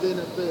the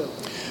NFL?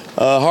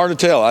 Hard to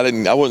tell.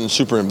 I wasn't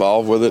super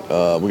involved with it.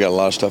 We got a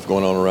lot of stuff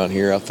going on around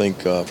here. I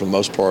think for the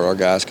most part our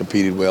guys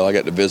competed well. I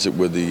got to visit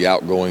with the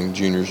outgoing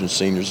juniors and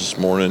seniors this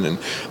morning, and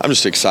I'm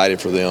just excited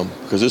for them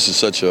because this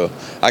is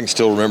I can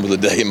still remember the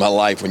day in my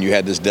life when you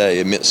had this day.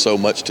 It meant so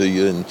much to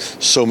you, and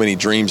so many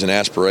dreams and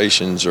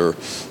aspirations are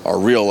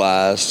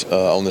realized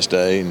on this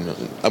day.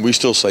 And we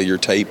still say your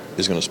tape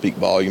is going to speak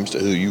volumes to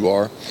who you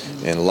are,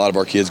 and a lot of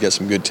our kids got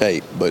some good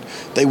tape, but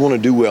they want to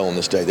do well on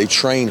this day. They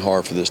train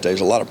hard for this day.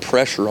 There's a lot of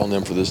pressure on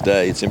them for this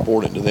day. It's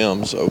important to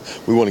them, so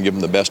we want to give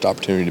them the best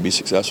opportunity to be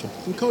successful.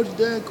 And Coach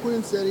Dan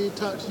Quinn said he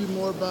talked to you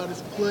more about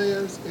his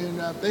players, and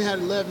they had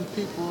 11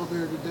 people over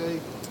here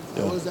today.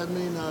 Yeah. What does that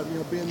mean,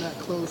 being that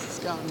close,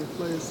 scouting your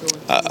players?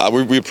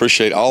 We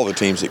appreciate all the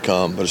teams that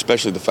come, but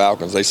especially the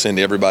Falcons. They send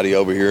everybody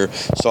over here.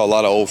 Saw a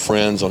lot of old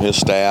friends on his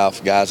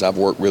staff, guys I've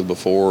worked with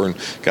before, and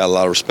got a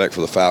lot of respect for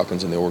the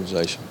Falcons and the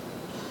organization.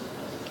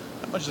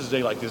 How much does a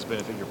day like this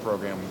benefit your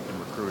program in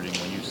recruiting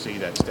when you see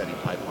that steady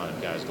pipeline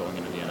of guys going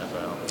into the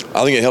NFL?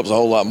 I think it helps a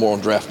whole lot more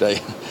on draft day.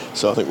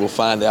 So I think we'll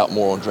find out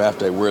more on draft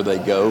day where they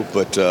go.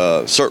 But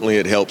certainly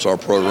it helps our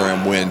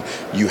program when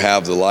you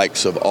have the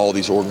likes of all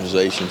these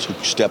organizations who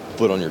step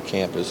foot on your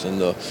campus,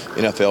 and the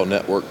NFL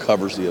Network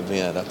covers the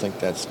event. I think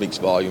that speaks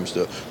volumes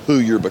to who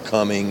you're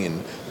becoming,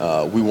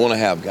 and we want to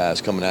have guys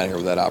coming out here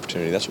with that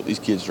opportunity. That's what these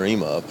kids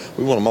dream of.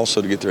 We want them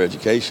also to get their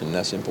education, and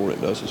that's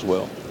important to us as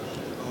well.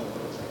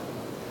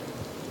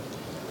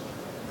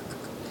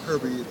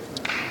 Kirby,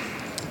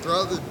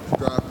 throughout the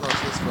draft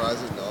process for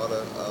Isaac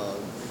Nauta,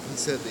 he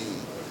said he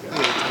had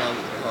a time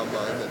at the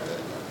combine that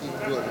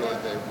he wasn't really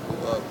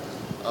favorable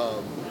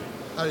of.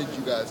 How did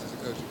you guys as a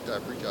coaching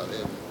staff reach out to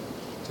him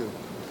to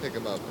pick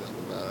him up and help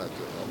him out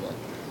after the combine?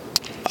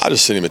 I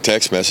just sent him a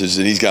text message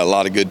that he's got a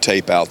lot of good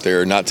tape out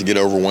there, not to get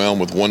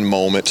overwhelmed with one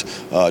moment.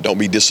 Don't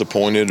be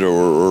disappointed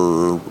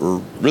or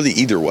really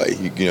either way.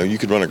 You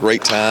could run a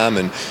great time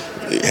and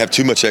have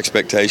too much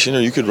expectation,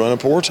 or you could run a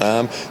poor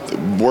time,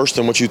 worse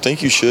than what you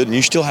think you should, and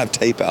you still have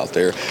tape out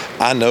there.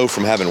 I know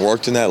from having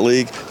worked in that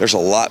league, there's a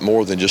lot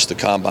more than just the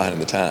combine and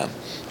the time.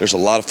 There's a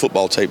lot of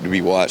football tape to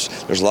be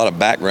watched. There's a lot of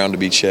background to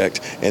be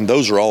checked, and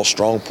those are all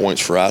strong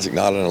points for Isaac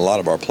Nauta and a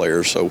lot of our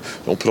players, so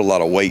don't put a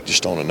lot of weight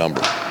just on a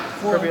number.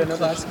 Before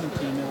Claxton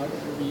came out,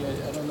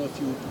 I don't know if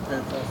you were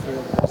prepared for all four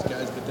of those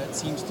guys, but that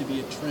seems to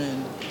be a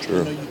trend.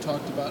 Sure. I know you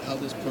talked about how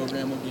this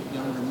program will get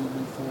younger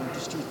moving forward.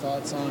 Just your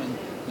thoughts on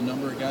the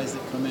number of guys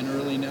that come in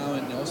early now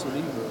and also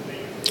leave early.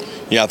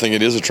 Yeah, I think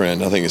it is a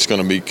trend. I think it's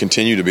going to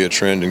continue to be a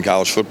trend in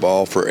college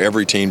football for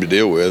every team to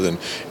deal with, and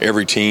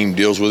every team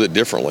deals with it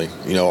differently.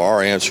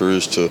 Our answer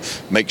is to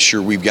make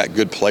sure we've got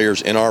good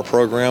players in our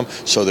program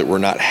so that we're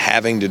not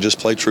having to just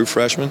play true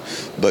freshmen.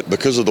 But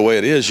because of the way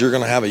it is, you're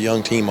going to have a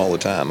young team all the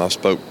time. I've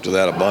spoke to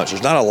that a bunch.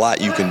 There's not a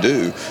lot you can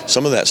do.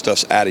 Some of that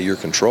stuff's out of your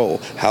control.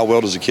 How well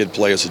does a kid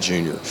play as a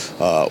junior?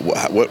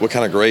 What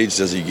kind of grades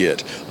does he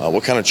get?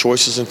 What kind of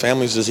choices and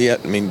families does he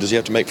have? Does he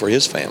have to make for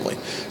his family?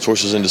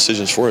 Choices and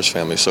decisions for his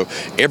family. So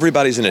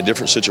everybody's in a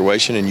different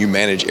situation, and you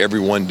manage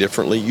everyone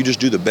differently. You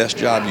just do the best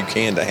job you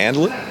can to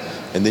handle it,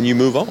 and then you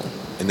move on,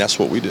 and that's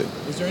what we do.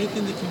 Is there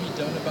anything that can be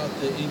done about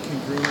the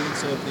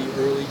incongruence of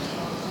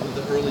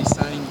the early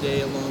signing day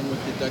along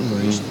with the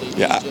declaration date,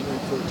 January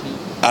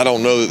 14th? I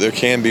don't know that there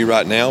can be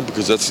right now,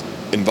 because that's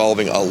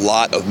involving a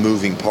lot of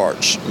moving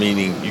parts,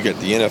 meaning you get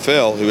the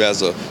NFL, who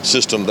has a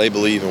system they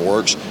believe in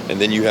works,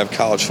 and then you have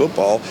college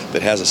football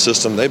that has a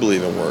system they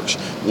believe in works.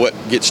 What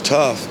gets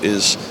tough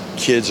is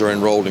kids are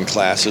enrolled in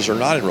classes or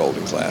not enrolled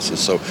in classes.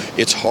 So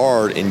it's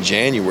hard in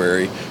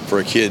January for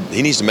a kid.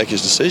 He needs to make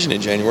his decision in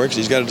January because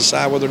he's got to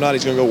decide whether or not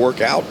he's going to go work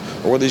out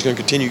or whether he's going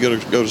to continue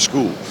to go to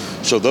school.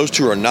 So those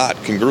two are not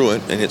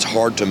congruent, and it's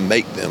hard to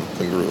make them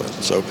congruent.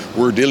 So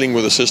we're dealing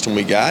with a system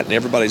we got, and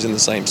everybody's in the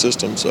same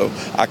system, so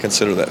I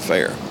consider that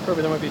fair.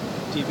 Kirby, there might be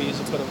DBs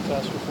that put up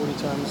faster 40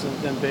 times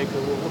than Baker.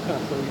 What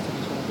kind of player do you think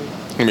he's going to be?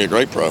 He's going to be a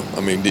great pro.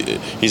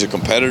 He's a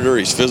competitor.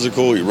 He's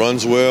physical. He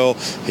runs well.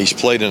 He's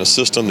played in a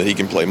system that he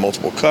can play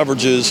multiple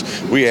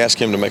coverages. We ask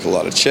him to make a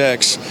lot of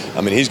checks.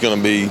 He's going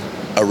to be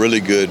a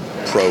really good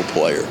pro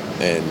player.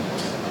 And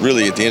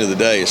really, at the end of the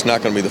day, it's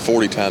not going to be the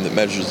 40 time that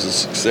measures his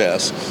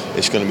success.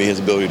 It's going to be his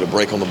ability to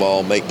break on the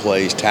ball, make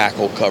plays,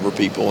 tackle, cover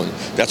people, and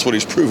that's what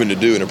he's proven to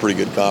do in a pretty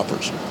good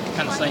conference.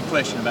 Kind of same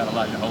question about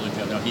Elijah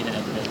Holyfield. He didn't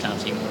have the best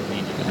times he would have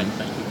needed. I didn't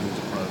think he was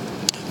a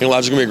pro.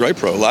 Elijah's going to be a great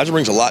pro. Elijah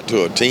brings a lot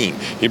to a team.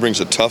 He brings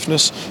a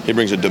toughness. He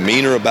brings a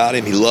demeanor about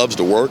him. He loves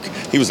to work.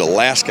 He was the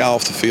last guy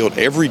off the field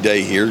every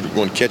day here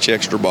going to catch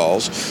extra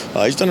balls.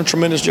 He's done a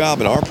tremendous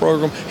job in our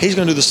program. He's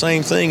going to do the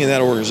same thing in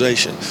that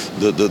organization.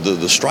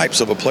 The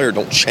stripes of a player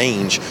don't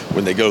change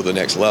when they go to the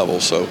next level.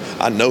 So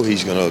I know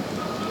he's going to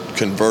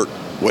convert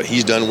what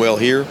he's done well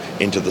here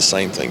into the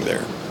same thing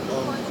there.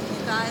 One of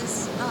you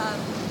guys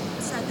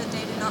said that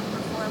they did not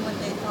perform what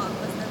they thought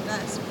was their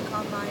best in the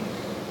combine.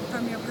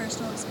 From your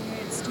personal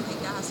experience, do you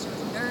think that has to do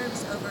with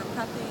nerves, over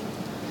prepping?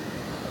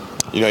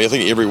 I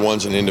think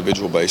everyone's an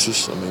individual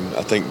basis. I mean,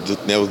 I think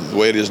the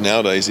way it is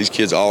nowadays, these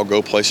kids all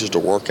go places to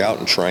work out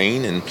and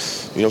train, and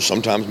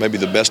sometimes maybe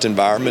the best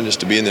environment is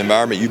to be in the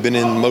environment you've been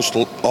in most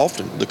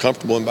often, the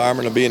comfortable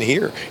environment of being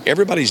here.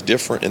 Everybody's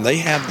different, and they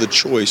have the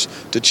choice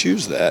to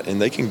choose that,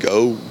 and they can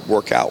go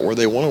work out where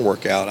they want to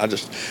work out. I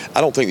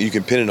don't think that you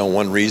can pin it on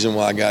one reason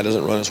why a guy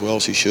doesn't run as well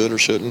as he should or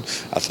shouldn't.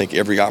 I think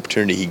every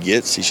opportunity he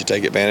gets, he should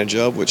take advantage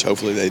of, which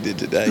hopefully they did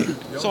today.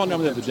 Saw a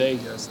number the other day.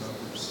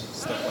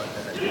 Stuff like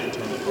that.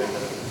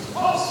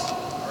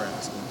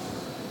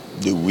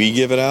 Do we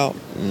give it out?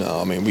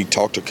 No. I mean, we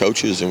talk to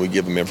coaches and we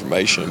give them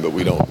information, but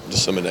we don't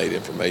disseminate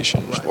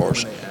information as far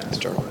as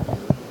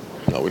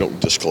no, we don't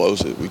disclose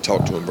it. We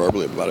talk to them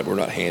verbally about it. We're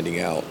not handing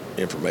out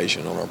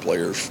information on our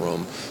players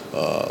from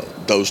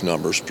those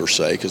numbers per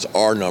se, because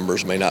our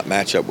numbers may not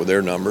match up with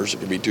their numbers.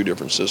 It could be two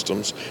different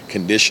systems,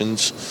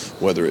 conditions,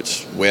 whether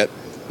it's wet,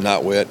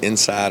 not wet,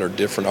 inside or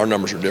different. Our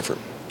numbers are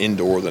different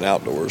indoor than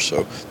outdoors,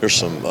 so there's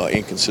some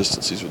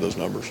inconsistencies with those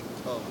numbers.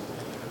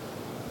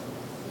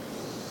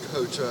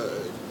 Coach,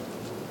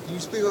 can you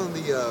speak on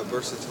the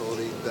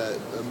versatility that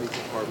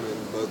Miko Hardman,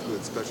 both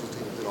with special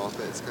teams and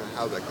offense, kind of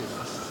how that can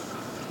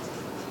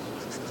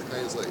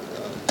translate?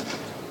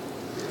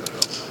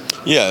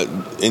 Yeah,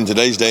 in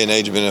today's day and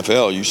age of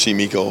NFL, you see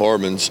Miko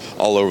Hardman's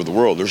all over the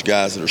world. There's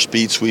guys that are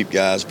speed sweep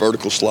guys,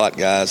 vertical slot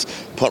guys,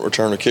 punt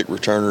returner, kick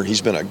returner. He's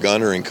been a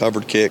gunner in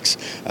covered kicks.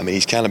 I mean,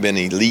 he's kind of been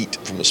elite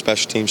from a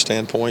special team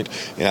standpoint,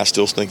 and I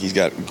still think he's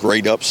got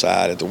great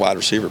upside at the wide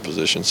receiver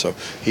position. So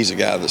he's a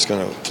guy that's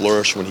going to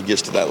flourish when he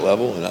gets to that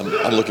level, and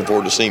I'm looking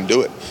forward to seeing him do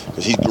it,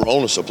 because he's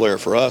grown as a player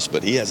for us,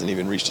 but he hasn't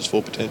even reached his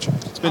full potential.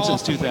 It's been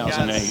since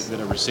 2008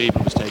 that a receiver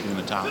was taken in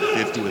the top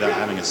 50 without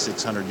having a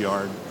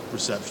 600-yard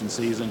reception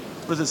season.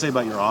 What does it say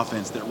about your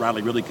offense that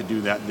Riley really could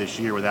do that this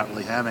year without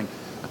really having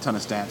a ton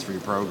of stats for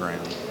your program?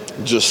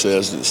 It just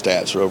says that the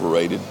stats are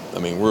overrated. I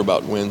mean, we're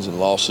about wins and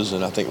losses,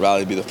 and I think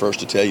Riley would be the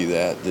first to tell you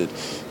that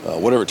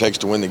whatever it takes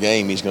to win the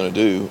game, he's going to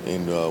do.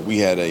 And we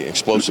had an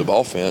explosive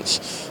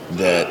offense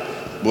that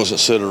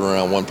wasn't centered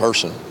around one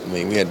person. I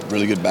mean, we had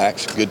really good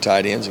backs, good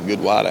tight ends, and good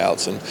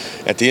wideouts.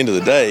 And at the end of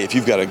the day, if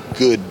you've got a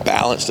good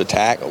balanced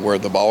attack where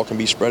the ball can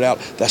be spread out,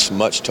 that's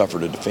much tougher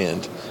to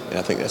defend. And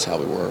I think that's how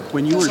we were.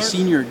 When you were a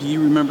senior, do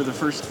you remember the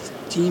first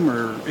team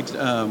or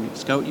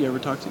scout you ever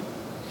talked to?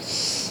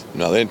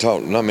 No, they didn't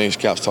talk. Not many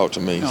scouts talked to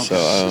me, Okay. so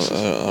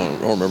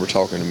I don't remember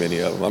talking to many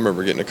of them. I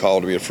remember getting a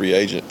call to be a free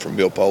agent from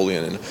Bill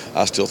Polian, and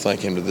I still thank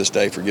him to this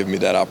day for giving me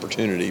that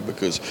opportunity,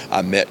 because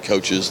I met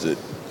coaches that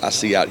I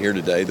see out here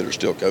today that are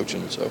still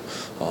coaching. So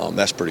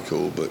that's pretty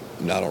cool, but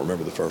I don't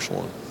remember the first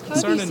one.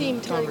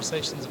 Concerning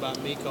conversations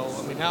about Miko,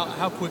 I mean,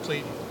 how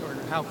quickly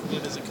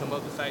does it come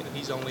up, the fact that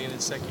he's only in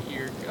his second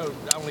year,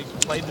 only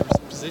played the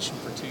position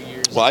for 2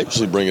 years? Well, I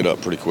usually bring it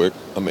up pretty quick.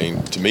 I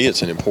mean, to me,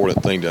 it's an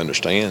important thing to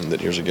understand that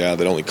here's a guy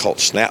that only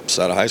caught snaps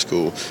out of high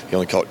school. He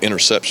only caught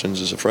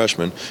interceptions as a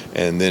freshman,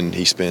 and then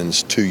he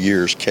spends 2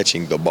 years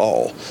catching the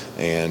ball.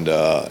 And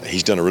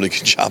he's done a really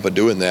good job of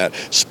doing that,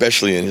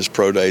 especially in his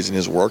pro days and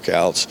his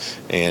workouts.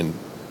 And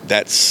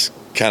that's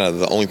kind of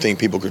the only thing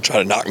people could try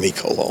to knock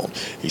Miko on.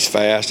 He's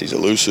fast, he's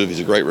elusive,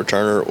 he's a great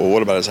returner. Well,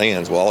 what about his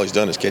hands? Well, all he's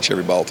done is catch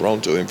every ball thrown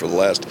to him for the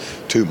last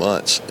 2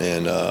 months,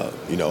 and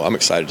I'm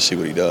excited to see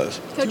what he does.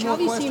 Coach, how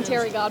have you seen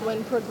Terry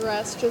Godwin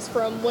progress just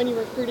from when you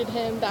recruited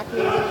him back when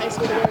he was in high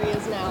school to where he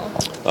is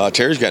now?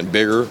 Terry's gotten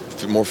bigger,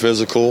 more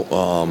physical,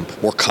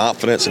 more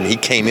confidence, and he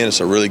came in as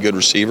a really good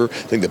receiver. I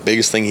think the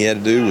biggest thing he had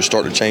to do was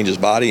start to change his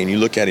body, and you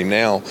look at him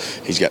now,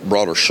 he's got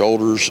broader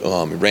shoulders,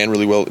 he ran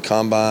really well at the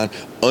combine,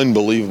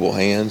 unbelievable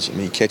hands. I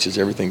mean, he catches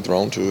everything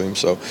thrown to him.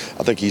 So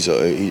I think he's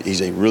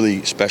a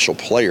really special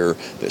player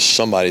that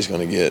somebody's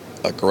going to get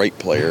a great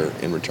player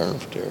in return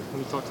for Terry.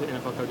 When you talk to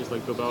NFL coaches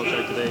like Bill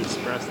Belichick today,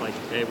 express like,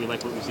 hey, we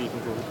like what we see from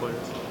football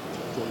players?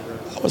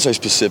 I wouldn't say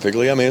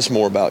specifically. I mean, it's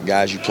more about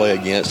guys you play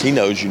against. He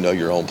knows you know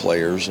your own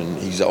players, and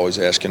he's always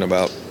asking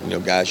about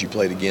guys you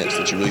played against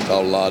that you really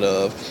thought a lot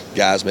of,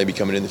 guys maybe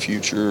coming in the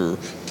future, or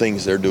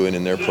things they're doing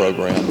in their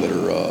program that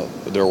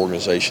are their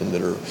organization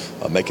that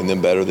are making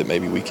them better that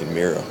maybe we can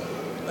mirror.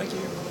 Thank you.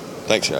 Thanks, guys.